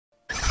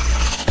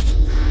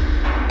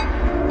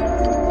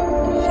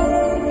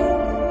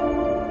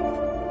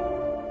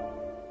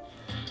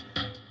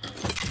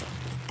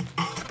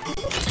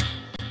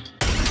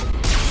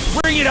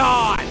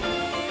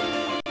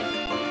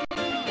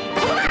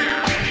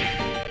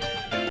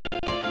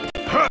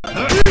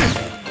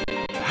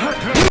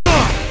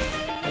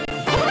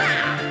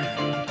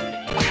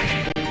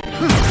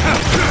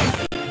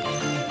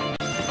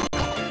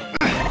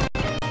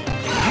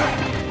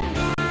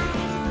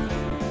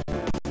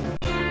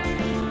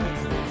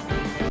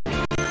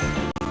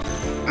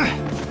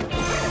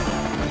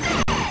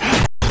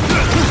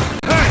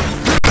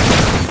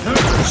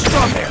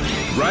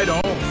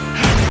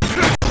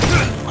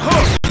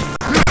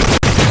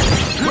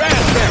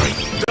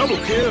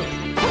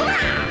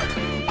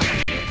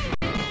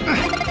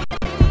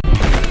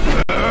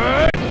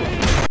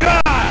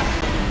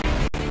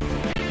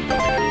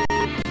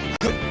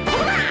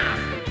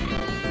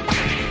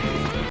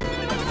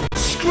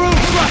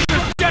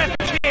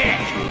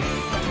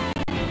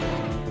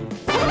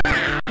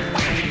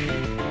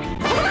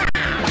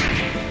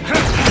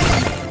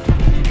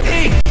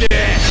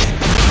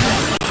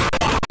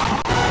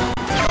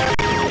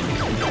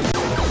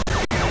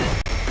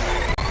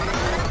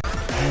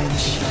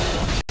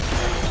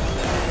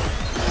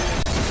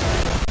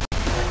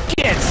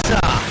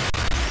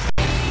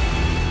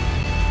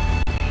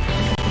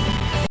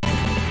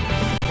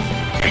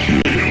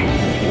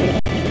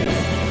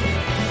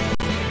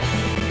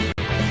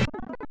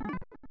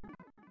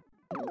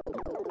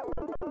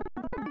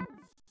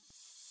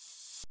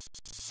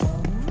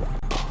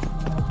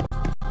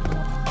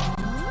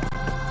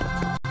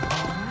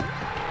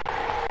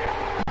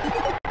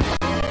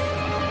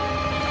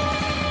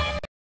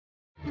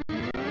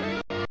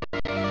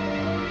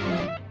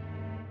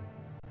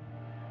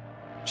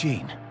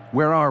Gene,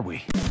 where are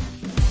we?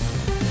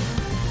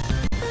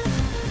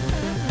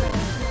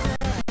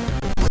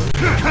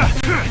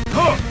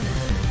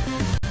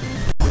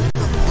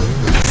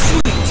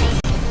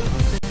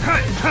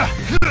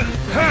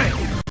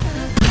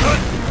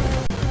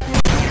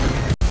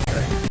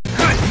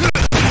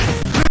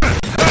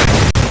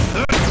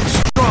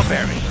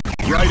 Strawberry.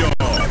 Right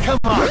on. Come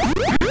on.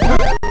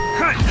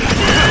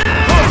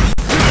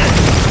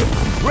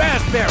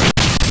 Raspberry.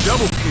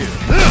 Double kill.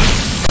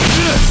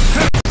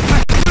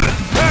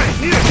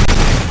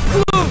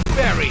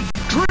 Blueberry.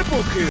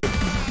 Triple kill.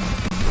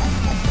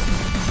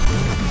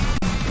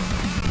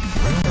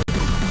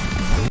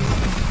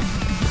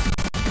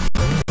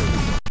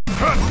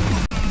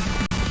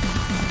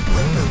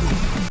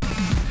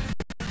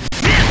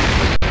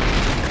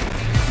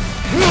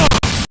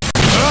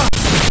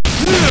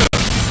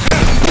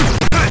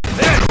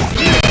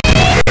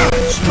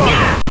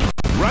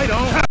 Right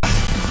on.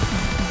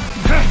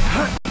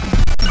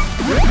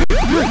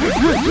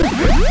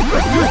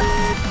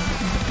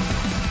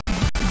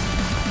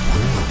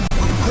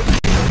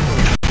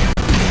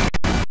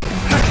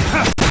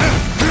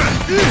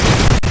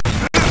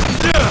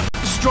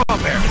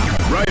 Strawberry.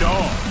 Right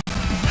on.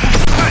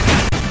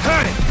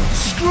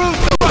 Screw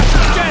the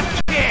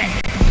death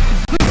kick.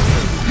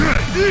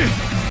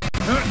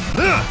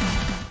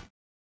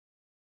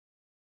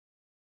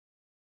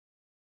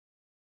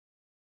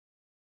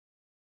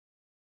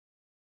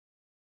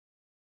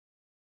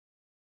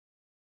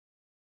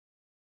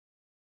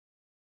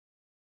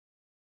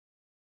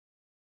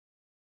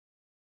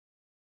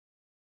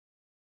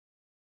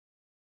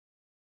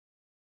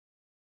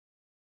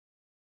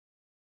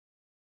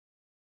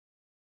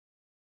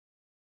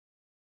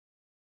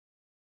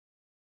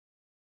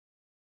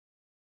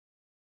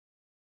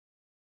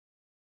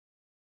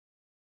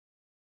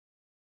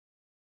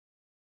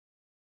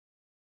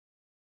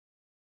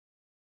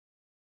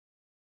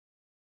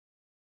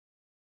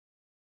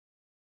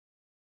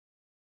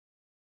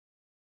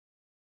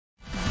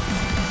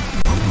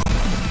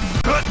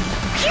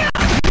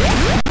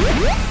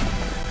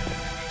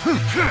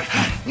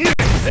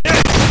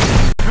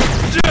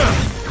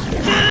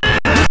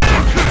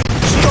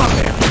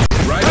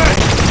 Right on.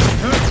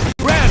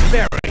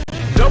 Raspberry.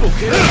 Double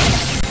kill.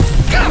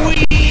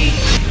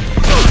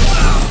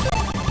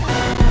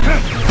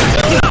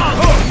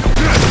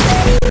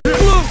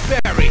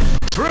 Blueberry.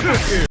 Triple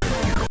kill.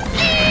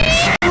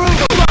 Screw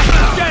the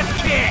death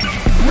kick.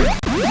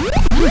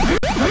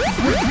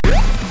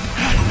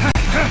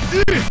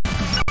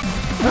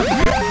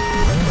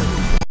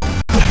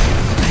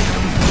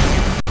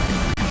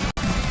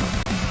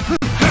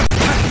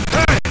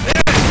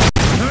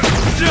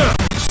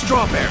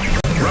 Strawberry.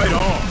 Right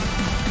on.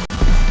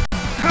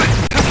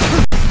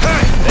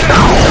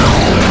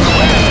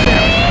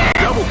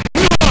 Double.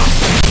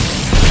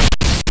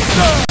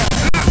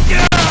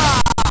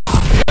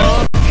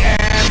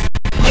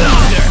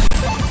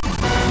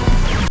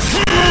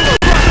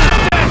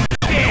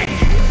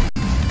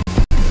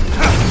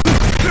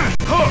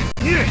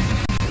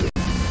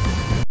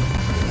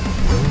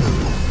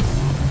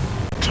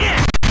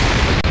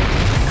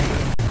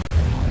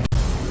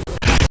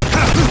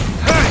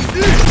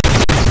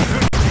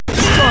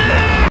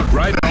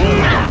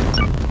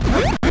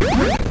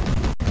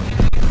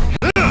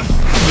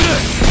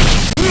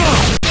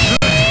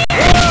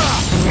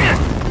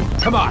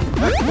 Come on.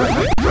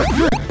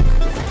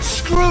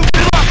 Screw the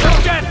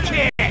death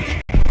kick.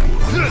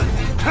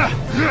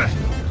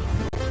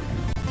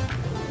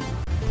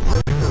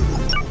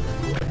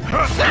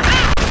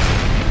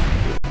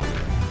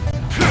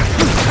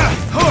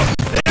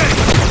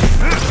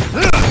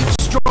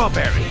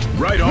 Strawberry.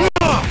 Right on.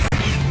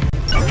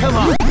 Come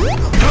on.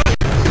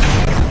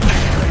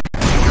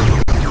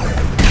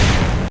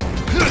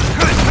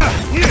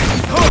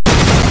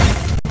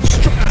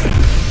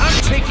 I'm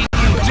taking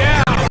you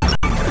down.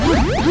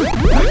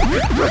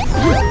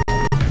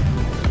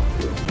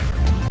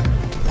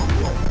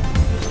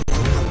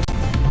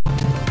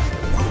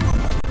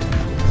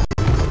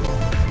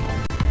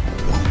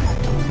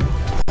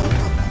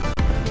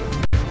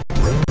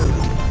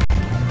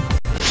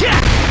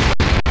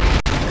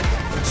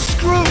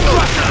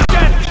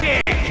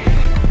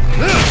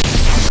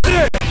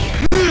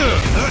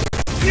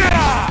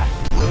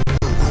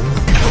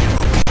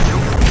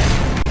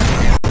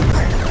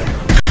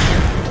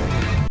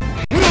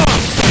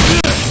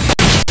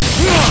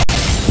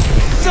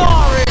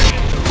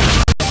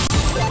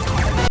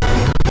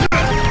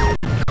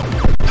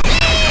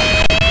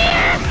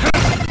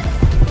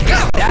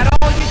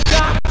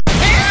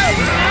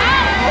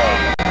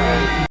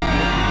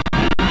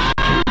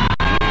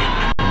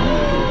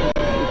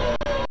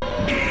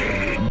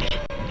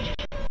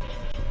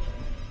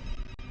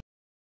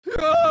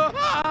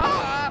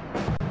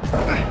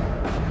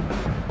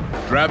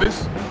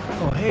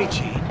 Okay,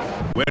 Gene.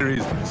 Where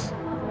is this?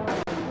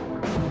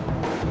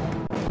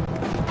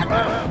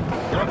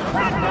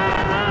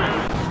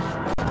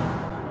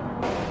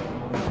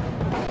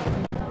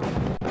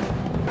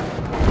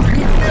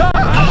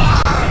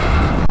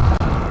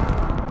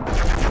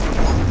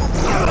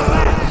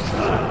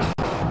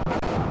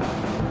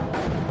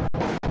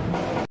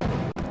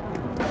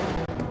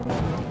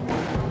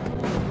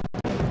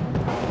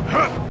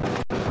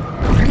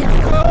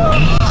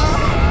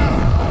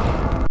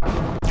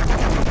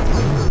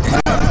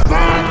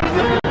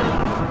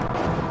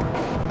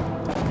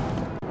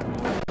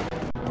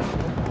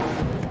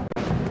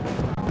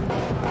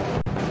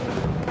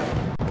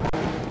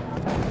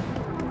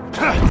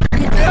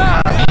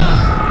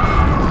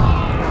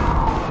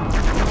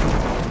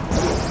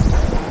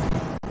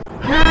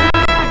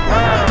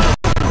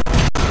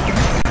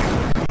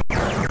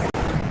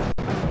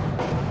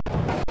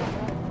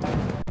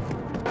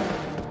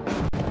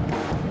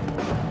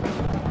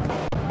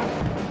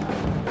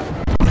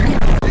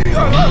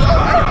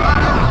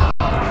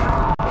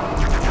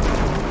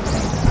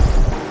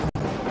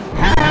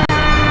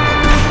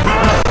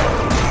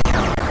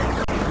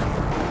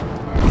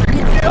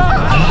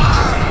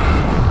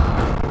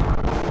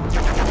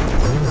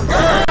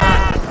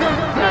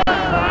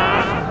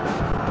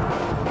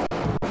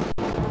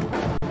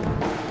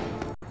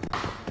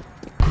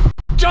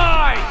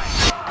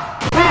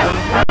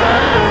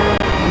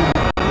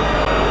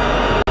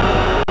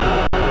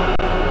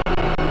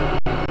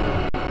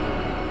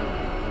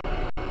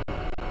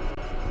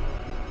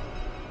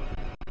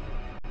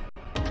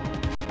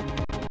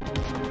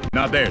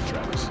 Not there,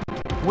 Travis.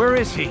 Where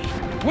is he?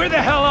 Where the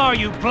hell are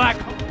you,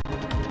 Blackhole?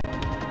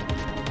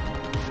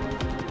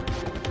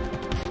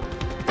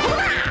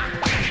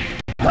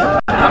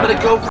 I'm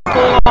gonna go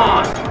full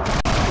on!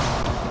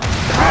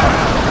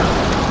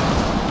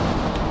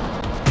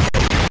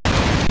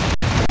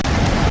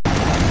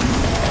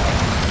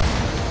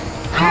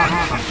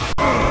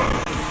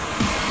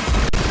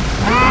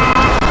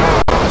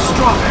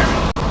 Strawberry.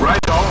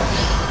 Right on.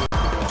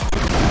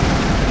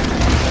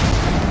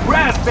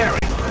 Raspberry!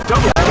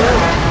 Double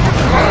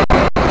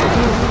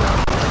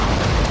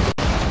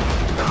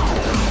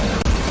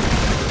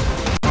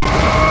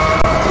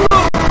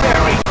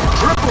Blueberry!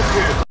 Triple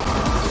kill.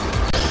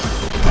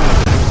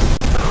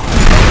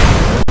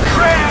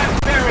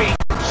 Cranberry!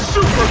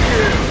 Super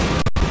kill.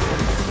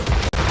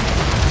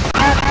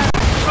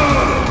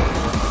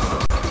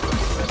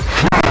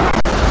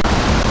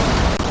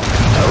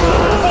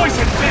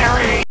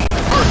 Boysenberry!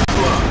 First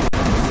blood.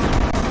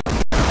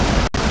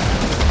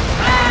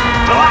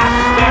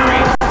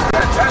 Blackberry!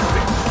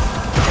 Fantastic.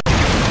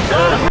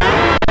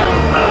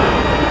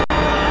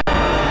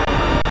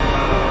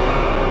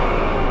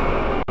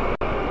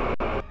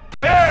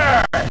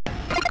 There!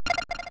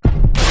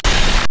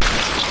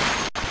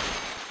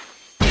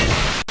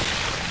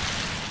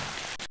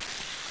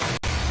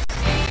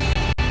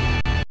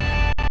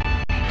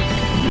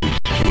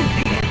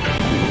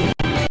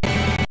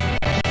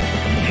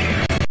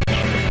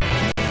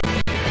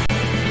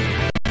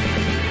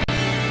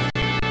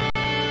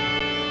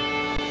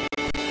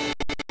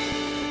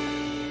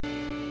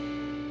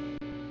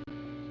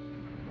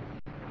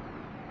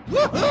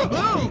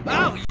 Woo-hoo-hoo!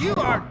 Oh, you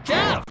are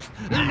deaf!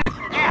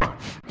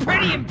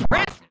 Pretty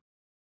impressive!